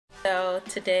So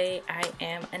today I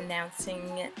am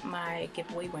announcing my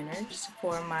giveaway winners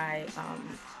for my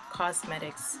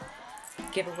cosmetics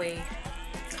giveaway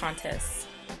contest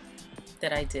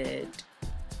that I did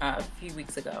a few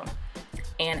weeks ago.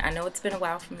 And I know it's been a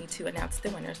while for me to announce the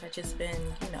winners. I've just been,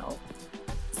 you know,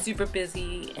 super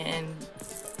busy and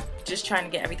just trying to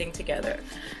get everything together.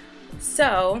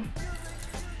 So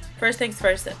first things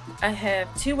first, I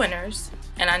have two winners,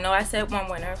 and I know I said one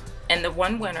winner, and the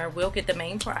one winner will get the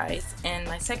main prize, and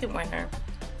my second winner,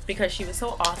 because she was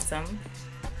so awesome,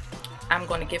 I'm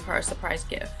going to give her a surprise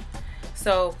gift.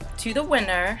 So to the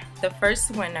winner, the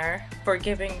first winner, for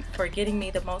getting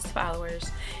me the most followers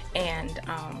and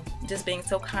just being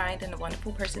so kind and the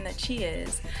wonderful person that she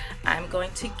is, I'm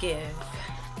going to give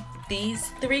these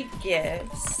three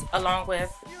gifts along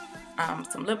with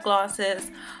some lip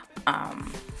glosses,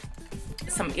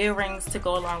 some earrings to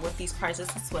go along with these prizes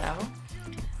as well.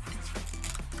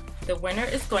 The winner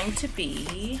is going to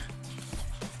be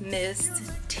Miss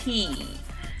T.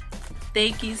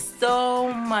 Thank you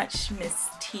so much, Miss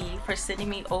T, for sending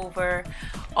me over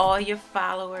all your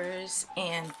followers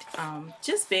and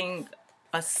just being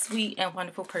a sweet and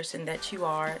wonderful person that you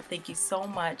are. Thank you so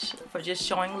much for just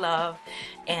showing love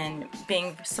and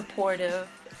being supportive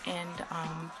and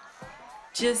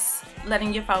just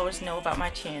letting your followers know about my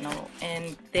channel.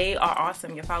 And they are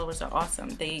awesome. Your followers are awesome.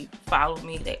 They follow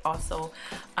me. They also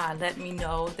let me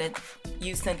know that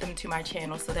you sent them to my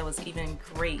channel, so that was even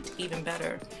great, even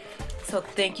better. So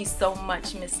thank you so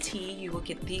much, Miss T. You will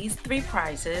get these three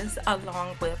prizes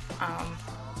along with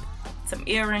some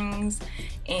earrings,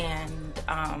 and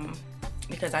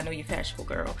because I know you're a fashionable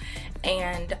girl,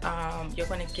 and you're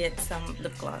going to get some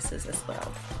lip glosses as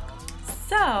well.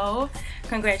 So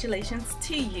congratulations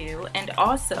to you. And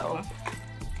also,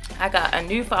 I got a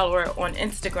new follower on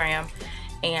Instagram,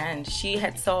 and she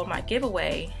had saw my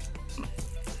giveaway,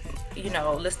 you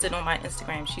know, listed on my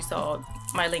Instagram. She saw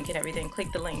my link and everything,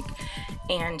 clicked the link,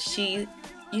 and she,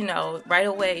 you know, right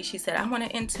away she said, I want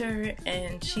to enter,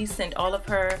 and she sent all of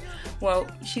her, well,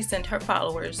 she sent her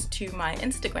followers to my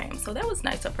Instagram. So that was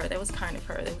nice of her. That was kind of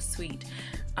her. That was sweet.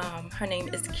 Her name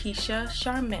is Keisha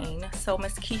Charmaine. So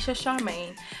Miss Keisha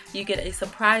Charmaine, you get a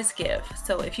surprise gift.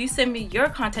 So if you send me your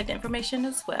contact information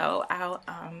as well, I'll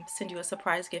send you a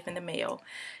surprise gift in the mail.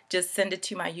 Just send it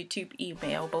to my YouTube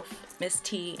email, both Miss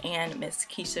T and Miss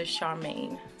Keisha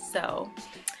Charmaine. So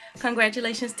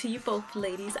congratulations to you both,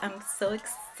 ladies. I'm so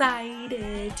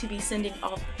excited to be sending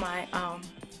off my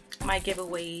my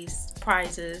giveaways,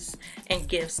 prizes, and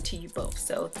gifts to you both.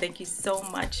 So thank you so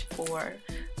much for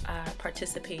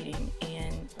participating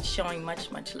and showing much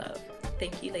love.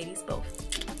 Thank you, ladies,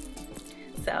 both.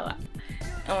 So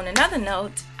on another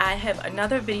note, I have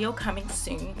another video coming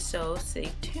soon, so stay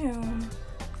tuned.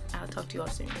 I'll talk to you all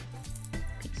soon.